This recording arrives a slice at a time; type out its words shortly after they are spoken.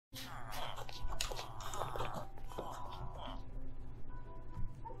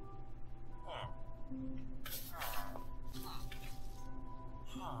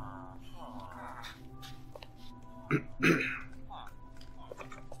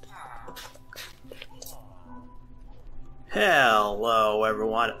Hello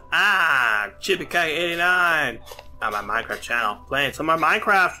everyone, I'm Chippykite89. I'm on my Minecraft channel, playing some of my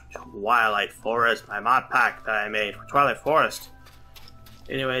Minecraft Twilight Forest, my mod pack that I made for Twilight Forest.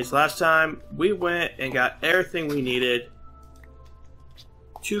 Anyways, last time we went and got everything we needed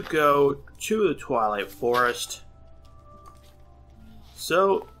to go to the Twilight Forest.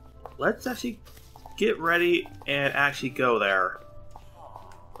 So let's actually get ready and actually go there.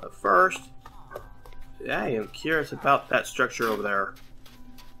 But first, I am curious about that structure over there.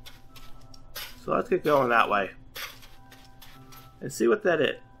 So let's get going that way. And see what that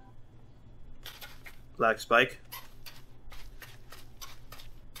is. Black spike.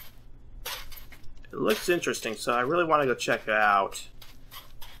 It looks interesting, so I really want to go check it out.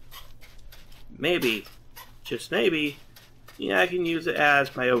 Maybe, just maybe, I can use it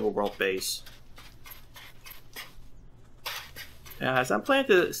as my overworld base. As I'm planning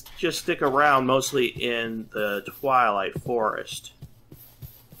to just stick around mostly in the Twilight Forest.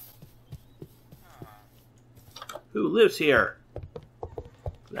 Who lives here?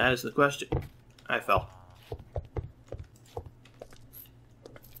 That is the question. I fell.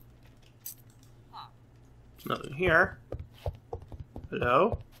 Nothing here.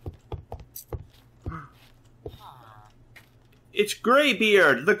 Hello? It's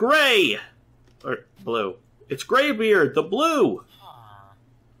Graybeard, the gray! Or blue. It's Graybeard, the blue!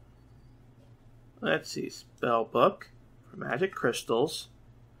 Let's see, spell book for magic crystals,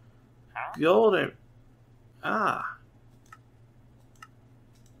 gold and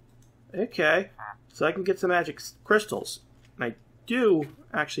okay, so I can get some magic crystals. And I do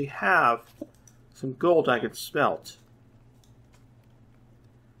actually have some gold I can smelt.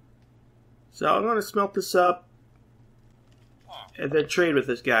 So I'm going to smelt this up and then trade with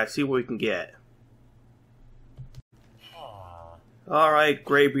this guy, see what we can get. Alright,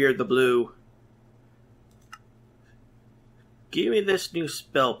 Graybeard the blue. Give me this new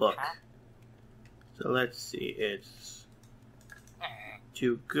spell book. So let's see, it's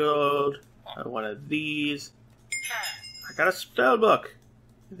 2 gold, one of these. I got a spell book.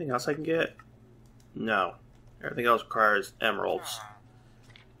 Anything else I can get? No. Everything else requires emeralds.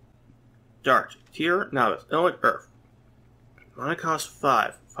 Dart. Tier, novice. Element, earth. Mana cost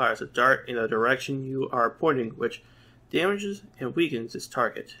 5. Fires a dart in the direction you are pointing, which damages and weakens its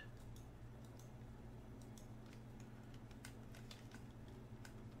target.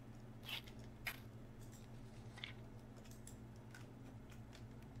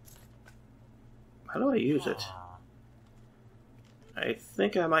 How do I use it? I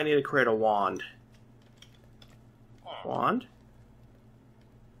think I might need to create a wand. Wand?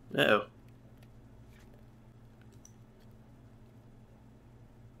 No.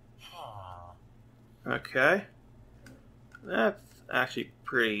 Okay. That's actually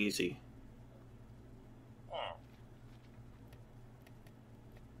pretty easy.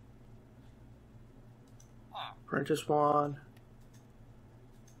 Apprentice wand.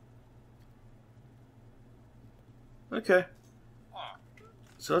 Okay.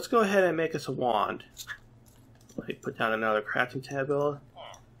 So let's go ahead and make us a wand. Let me put down another crafting table.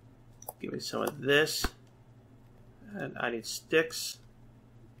 Give me some of this. And I need sticks.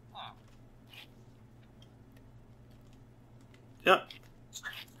 Yep.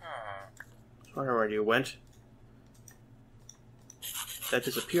 I was wondering where you went. That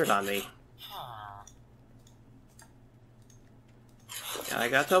disappeared on me. And I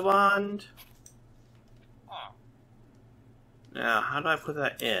got the wand. Now, how do I put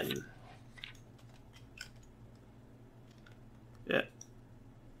that in? Yeah.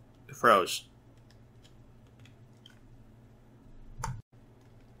 It froze.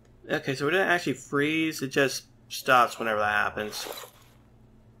 Okay, so it didn't actually freeze, it just stops whenever that happens.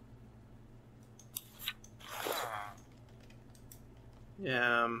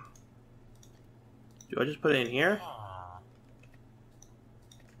 Yeah, do I just put it in here?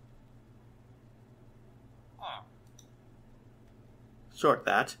 Sort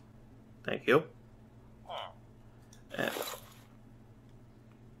that. Thank you.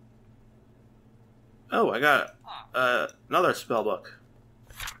 Oh, I got another spell book.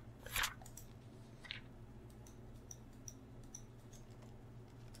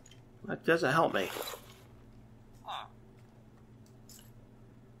 That doesn't help me.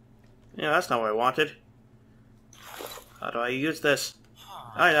 Yeah, that's not what I wanted. How do I use this?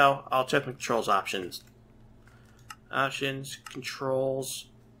 I know. I'll check my controls options. Options, controls.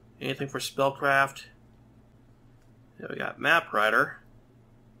 Anything for spellcraft? Yeah, we got map writer.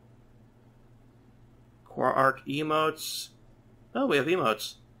 Quark emotes. Oh, we have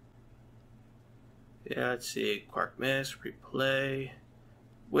emotes. Yeah, let's see. Quark miss, replay,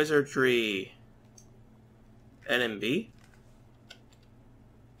 Wizardry, NMB.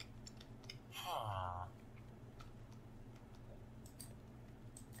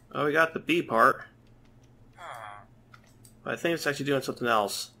 Oh, we got the B part. But I think it's actually doing something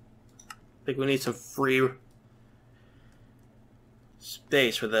else. I think we need some free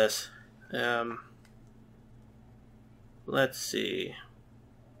space for this. Let's see.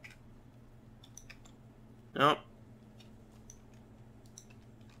 Nope.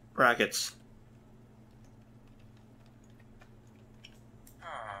 Brackets.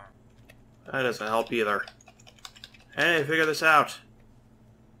 That doesn't help either. Hey, figure this out.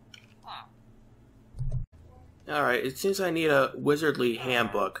 Alright, it seems I need a Wizardly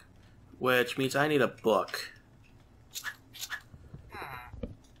handbook, which means I need a book.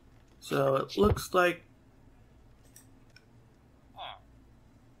 So it looks like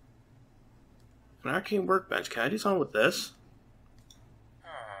an arcane workbench. Can I do something with this?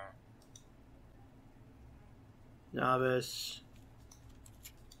 Novice.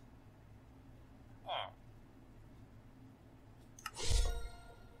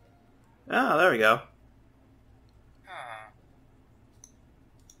 Ah, there we go.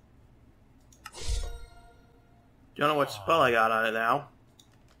 Don't know what spell I got on it now.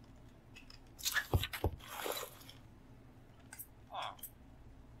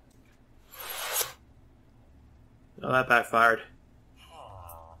 Oh, that backfired.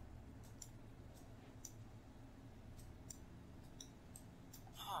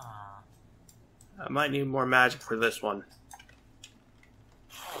 I might need more magic for this one.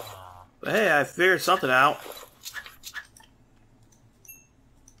 But hey, I figured something out.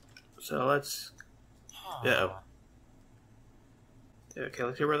 So let's... Uh-oh. Okay,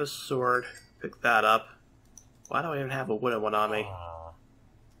 let's get rid of the sword. Pick that up. Why do I even have a wooden one on me?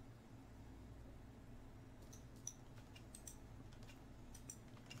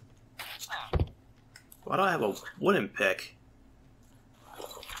 Why do I have a wooden pick?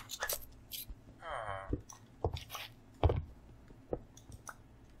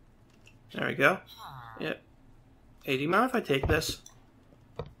 There we go. Yep. Hey, do you mind if I take this?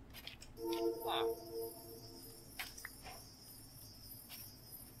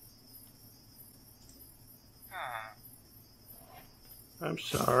 I'm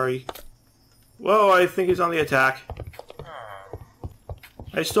sorry. Whoa, I think he's on the attack.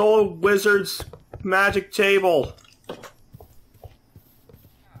 I stole a wizard's magic table.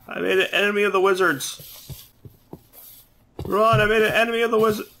 I made an enemy of the wizards. Run, I made an enemy of the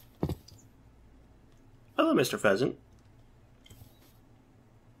wizard. Hello, Mr. Pheasant.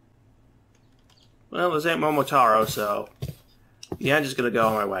 Well, this ain't Momotaro, so yeah, I'm just gonna go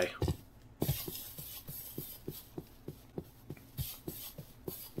on my way.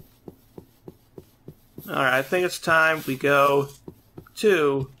 Alright, I think it's time we go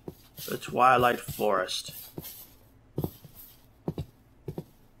to the Twilight Forest.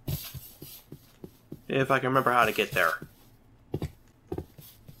 If I can remember how to get there.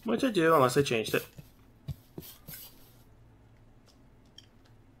 Which I do, unless I changed it.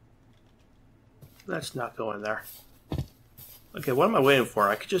 Let's not go in there. Okay, what am I waiting for?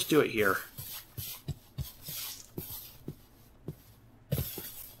 I could just do it here.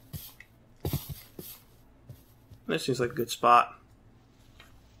 This seems like a good spot.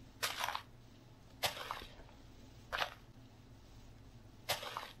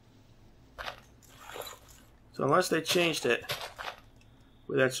 So unless they changed it,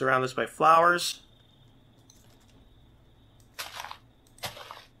 we then surround this by flowers.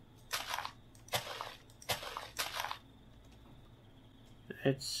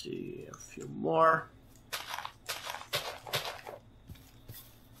 Let's see, a few more.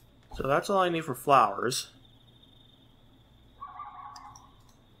 So that's all I need for flowers.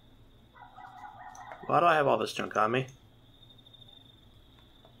 Why do I have all this junk on me?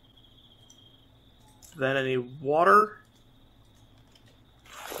 Then I need water.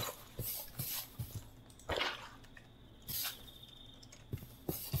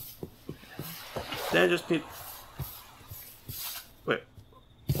 Then I just need... Wait,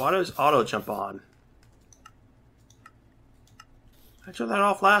 why does auto jump on? I turned that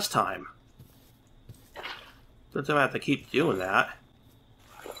off last time. So I'm gonna have to keep doing that.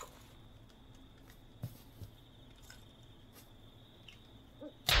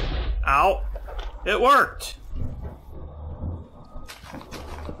 Ow! It worked!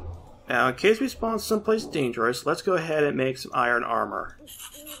 Now, in case we spawn someplace dangerous, let's go ahead and make some iron armor.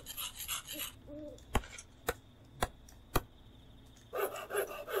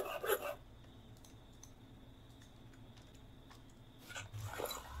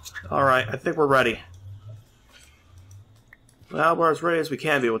 Alright, I think we're ready. Well, we're as ready as we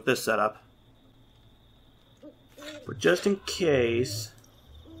can be with this setup. But just in case...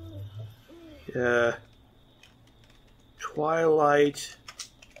 Twilight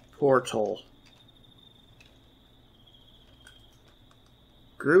Portal.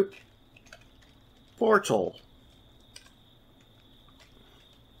 Group Portal.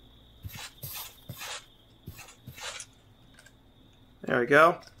 There we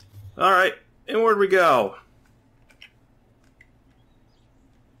go. Alright, inward we go.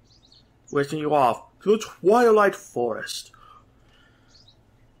 Wishing you off to the Twilight Forest.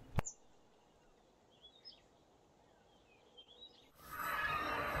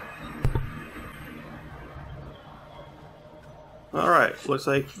 Alright, looks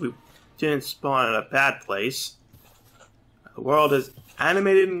like we didn't spawn in a bad place. The world is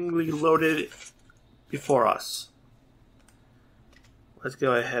animatedly loaded before us. Let's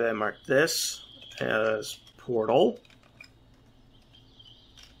go ahead and mark this as portal.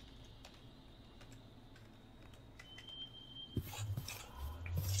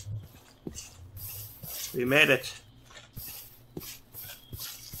 We made it.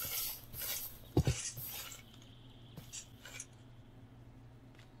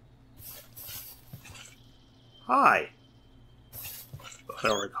 Hi. I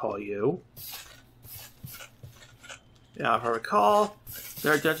don't recall you. Yeah, if I recall,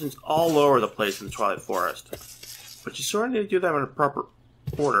 there are dungeons all over the place in the Twilight Forest. But you sort of need to do them in a proper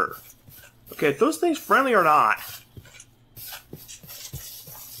order. Okay, are those things friendly or not?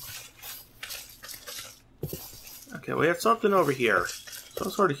 Okay, we have something over here.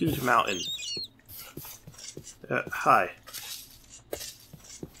 Some sort of huge mountain. Hi.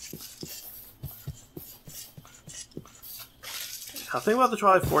 Now, the thing about the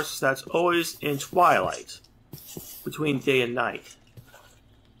Twilight Forest is that it's always in twilight, between day and night.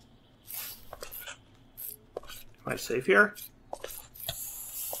 Am I safe here?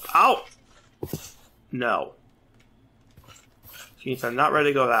 Ow! No. Which means I'm not ready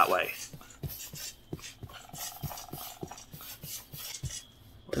to go that way.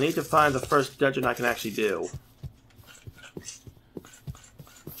 I need to find the first dungeon I can actually do.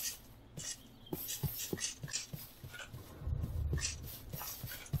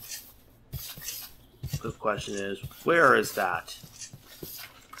 The question is, where is that?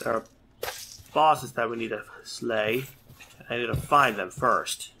 There are bosses that we need to slay. I need to find them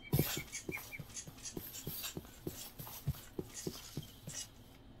first.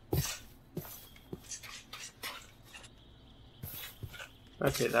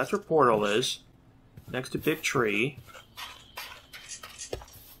 Okay, that's where portal is. Next to big tree.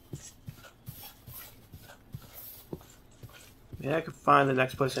 Maybe I can find the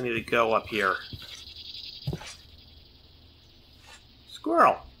next place I need to go up here.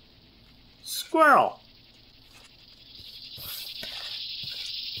 Squirrel! Squirrel!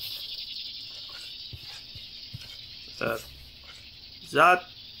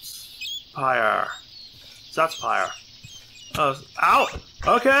 Zatspire. Oh, ow!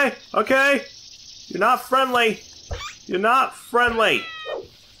 Okay, okay! You're not friendly! You're not friendly!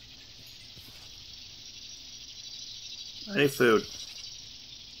 I need food.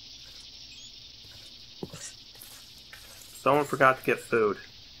 Someone forgot to get food.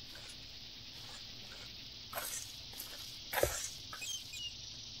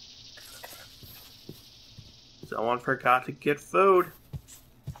 Someone forgot to get food.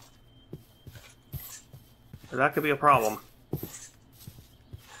 That could be a problem.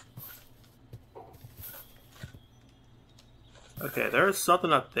 Okay, there's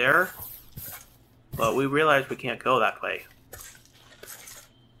something up there, but we realize we can't go that way.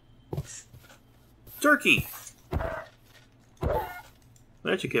 Turkey! Why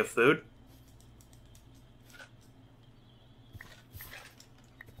don't you get food?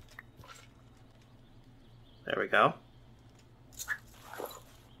 There we go.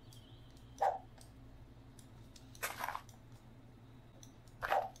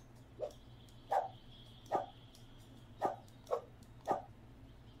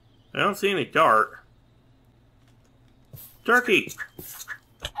 I don't see any dart. Turkey!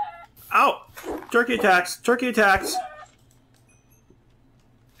 Ow! Turkey attacks! Turkey attacks!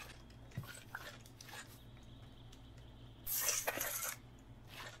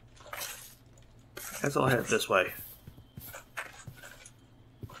 Guess I'll head this way.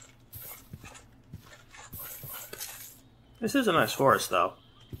 This is a nice forest, though.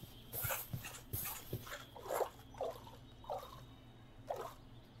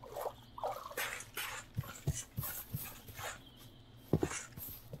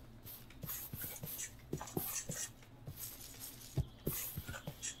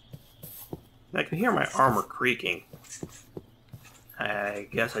 I can hear my armor creaking. I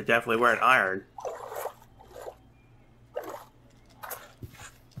guess I definitely wear an iron.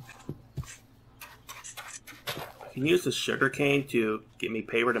 I can use the sugarcane to get me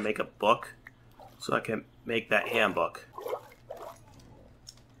paper to make a book, so I can make that handbook.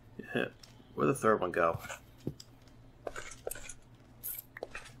 Where'd the third one go?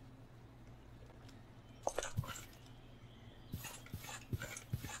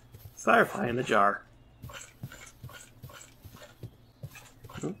 Firefly in the jar.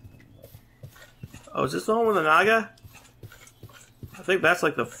 Oh, is this the one with the Naga? I think that's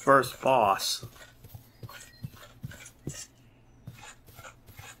like the first boss.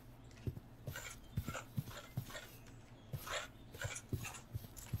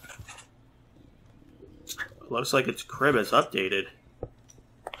 Looks like its crib is updated.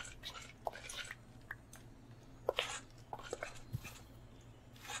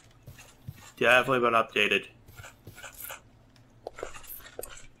 Definitely been updated.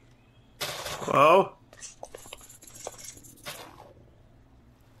 Whoa.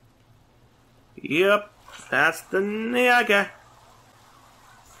 Yep, that's the Naga.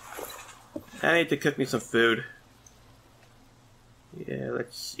 I need to cook me some food. Yeah,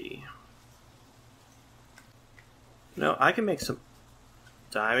 let's see. No, I can make some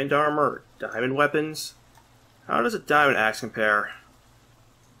diamond armor or diamond weapons. How does a diamond axe compare?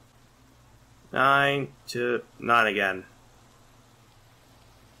 9 to 9 again.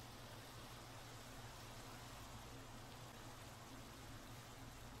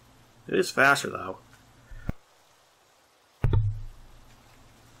 It is faster though.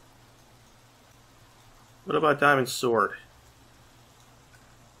 What about diamond sword?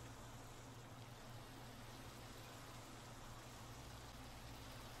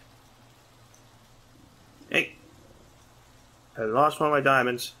 Hey! I lost one of my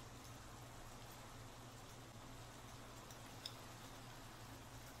diamonds.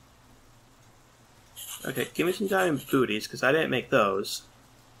 Okay, give me some diamond booties, because I didn't make those.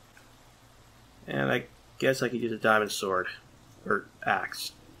 And I guess I could use a diamond sword. Or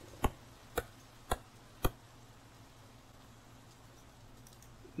axe.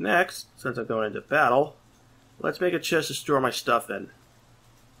 Next, since I'm going into battle, let's make a chest to store my stuff in.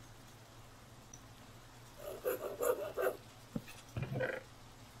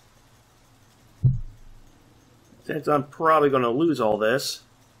 Since I'm probably going to lose all this,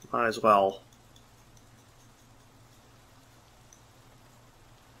 might as well.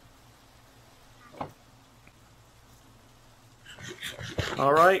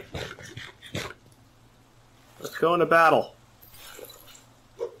 Alright. Let's go into battle.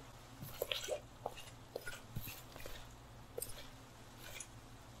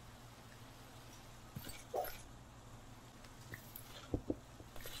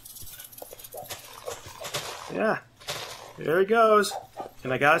 Yeah. There he goes.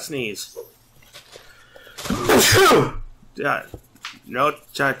 And I gotta sneeze. Yeah. No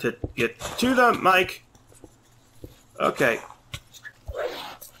time to get to the mic. Okay.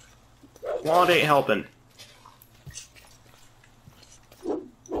 Wand ain't helping. If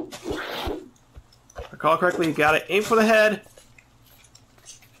I recall correctly, you gotta aim for the head.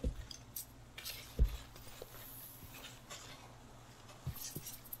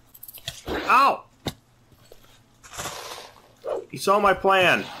 Ow! He saw my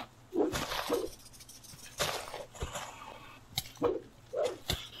plan.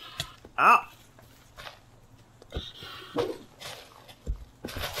 Ow!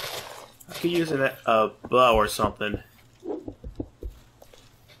 I could use a bow or something.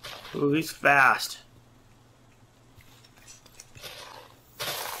 Ooh, he's fast.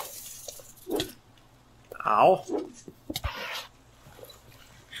 Ow.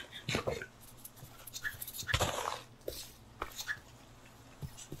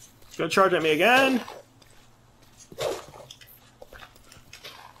 He's gonna charge at me again.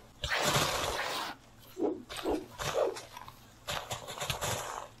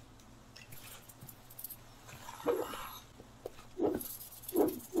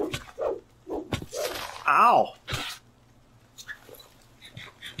 Ow!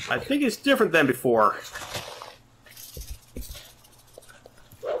 I think it's different than before.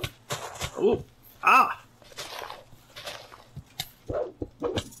 Ooh! Ah!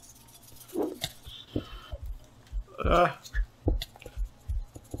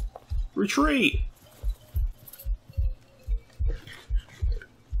 Retreat!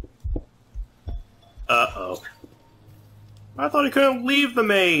 Uh-oh. I thought he couldn't leave the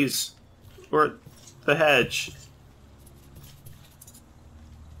maze. Or the hedge.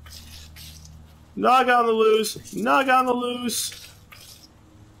 Naga on the loose! Naga on the loose!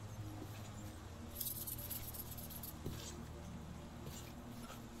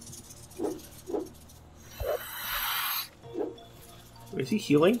 Is he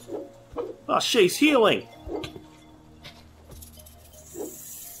healing? Oh shit, he's healing!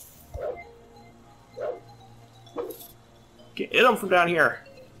 Get him from down here.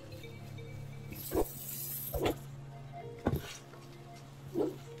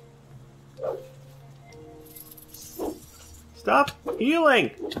 Stop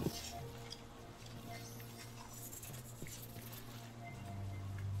healing!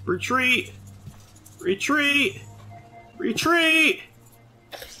 Retreat! Retreat! Retreat!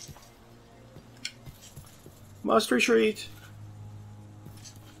 Must retreat.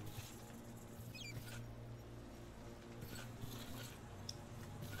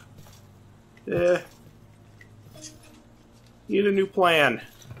 Need a new plan.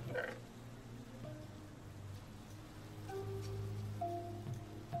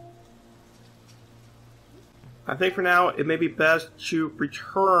 I think for now it may be best to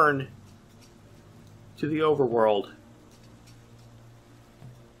return to the overworld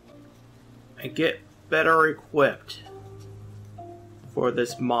and get better equipped for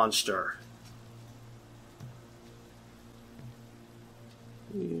this monster.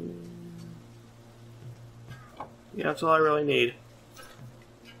 Yeah, that's all I really need.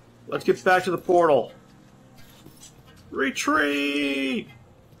 Let's get back to the portal. Retreat!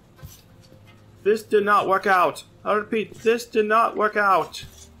 This did not work out. I repeat, this did not work out.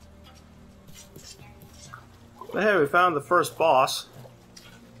 But hey, we found the first boss.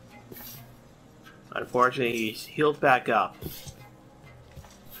 Unfortunately, he's healed back up.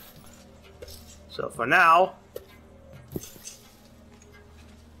 So for now...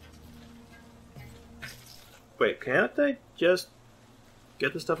 Wait, can't I just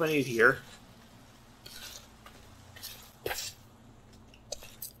get the stuff I need here?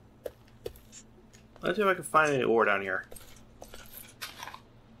 Let's see if I can find any ore down here.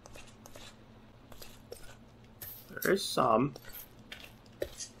 There is some.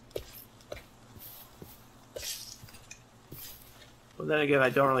 But then again, I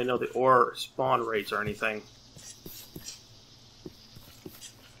don't really know the ore spawn rates or anything.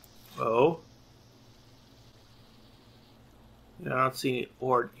 Oh. Yeah, I don't see any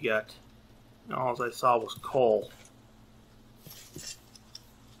ore yet. All I saw was coal.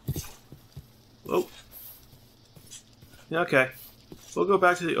 Oh. Okay. We'll go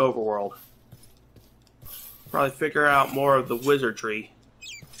back to the overworld. Probably figure out more of the wizardry.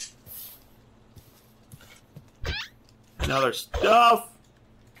 And other stuff!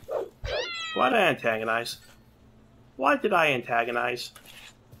 Why did I antagonize? Why did I antagonize?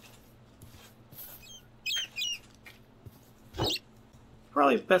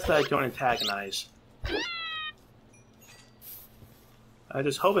 Probably best that I don't antagonize. I'm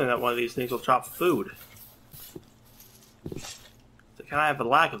just hoping that one of these things will drop food. So can I have a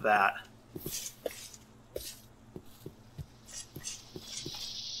lack of that?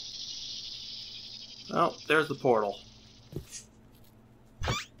 Oh, there's the portal.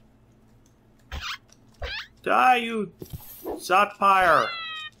 Die, you Zotpire!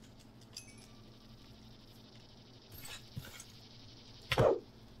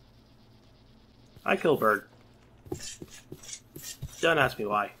 Hi, Killbird. Don't ask me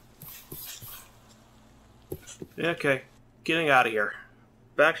why. Okay, getting out of here.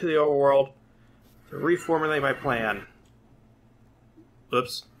 Back to the overworld to reformulate my plan.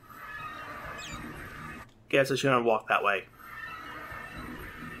 Oops. Guess I shouldn't have walked that way.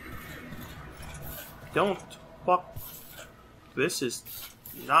 Don't walk. This is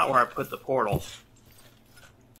not where I put the portal.